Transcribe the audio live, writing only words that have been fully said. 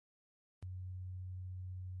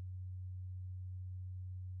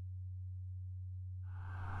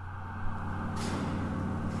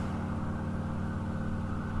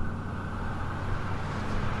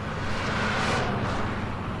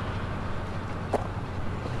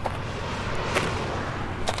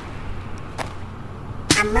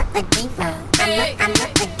I'm a diva. I'm a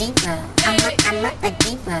diva. I'm a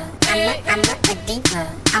diva. I'm a diva.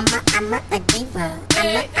 I'm a diva. I'm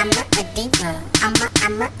a diva.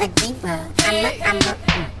 I'm a diva. I'm a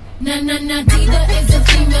Na na na, diva is a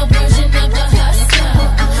female version of a hustler,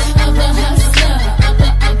 of a hustler, of a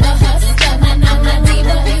hustler. Na na na,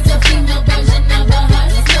 diva is a female version of a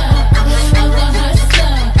hustler, of a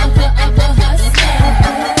hustler, of a hustler.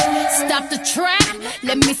 Stop the track,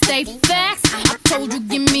 let me stay facts. I told you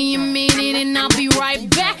give me a minute and I'll be right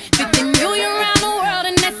back. 50 million around the world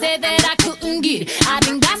and they said that I couldn't get it. I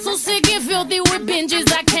done got so sick and filthy with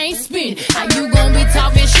binges I can't spin. How you gon' be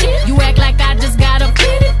talking shit? You act like I just got a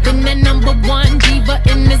pity. Been the number one diva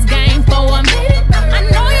in this game for a minute. I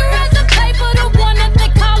know you read the paper, the one that they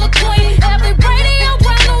call a queen. Every radio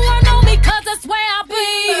around the world know me 'cause that's where I be.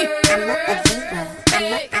 I'm a diva.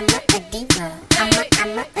 I'm a diva. I'm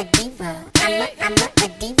a diva. I'm a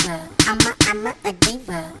diva. I'm a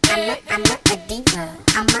diva. I'm a diva.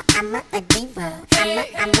 I'm a diva.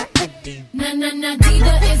 I'm a diva. Na na na,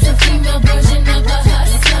 diva is a female version of a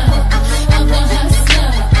hustler, of a hustler,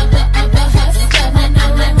 of a hustler. Na na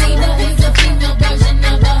na, diva is a female version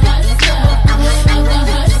of a hustler, of a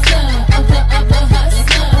hustler, of a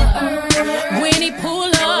hustler. When he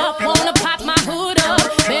pull up, wanna pop my hood up.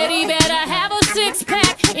 Bet he better have a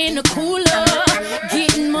 6-pack in the cooler.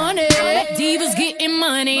 Getting money, divas getting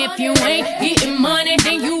money. If you ain't getting money,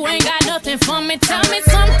 then you ain't got nothing for me. Tell me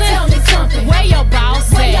something. Tell me something. Where your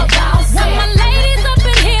boss at? Where your boss at? Well, my ladies up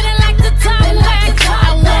in here, they like to talk back. I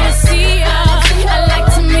wanna see ya. I like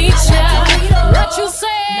to meet ya. What you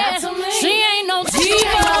said? She ain't no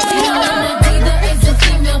diva. Diva is a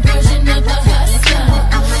female version of a hustler,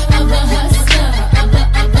 of a hustler, of a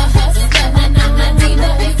hustler. Na na na, diva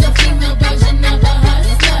is a female version of a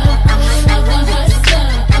hustler, of a hustler,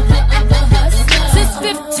 of a hustler. Since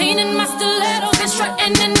 15 in my stilettos and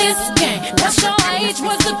strutting in this game. What's your age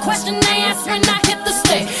was the question they asked when I hit the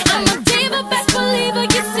stage. I'm a diva, best believer,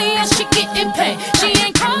 you see her, she getting paid. She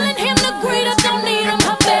ain't calling him the greeter, don't need him,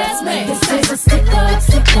 her best mate. This is a stick up,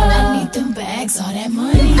 stick up. I need them bags, all that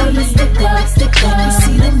money. I'm a stick up, stick up. You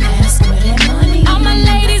see the mask, where that money. All my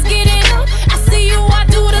ladies get it up, I see you, I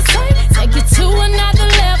do the same. Take it to another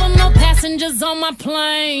level, no passengers on my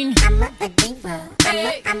plane. I'm a diva. I'm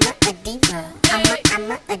a diva.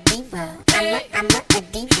 I'm a diva. I'm a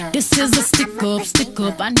diva. This is a stick up, stick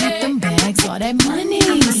up. I need them bags, all that money.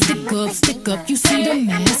 Stick up. You see the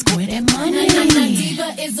mask, where that money. Na na, diva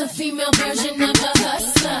is a female version of a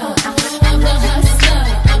hustler, of a hustler,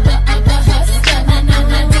 of a hustler. Na na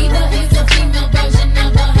na, diva is a female version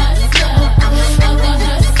of a hustler, of a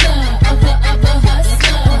hustler, of a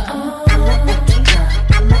hustler. I'm a diva.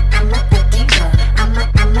 I'm a diva. I'm a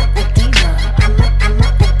diva. I'm a diva. I'm a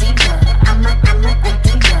diva. I'm a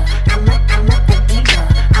diva. I'm a diva.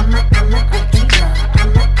 I'm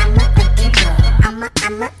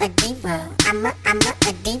a diva. I'm a diva.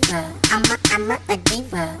 I'm a diva. I'm a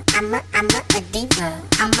diva. I'm a diva.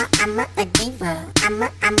 I'm a diva.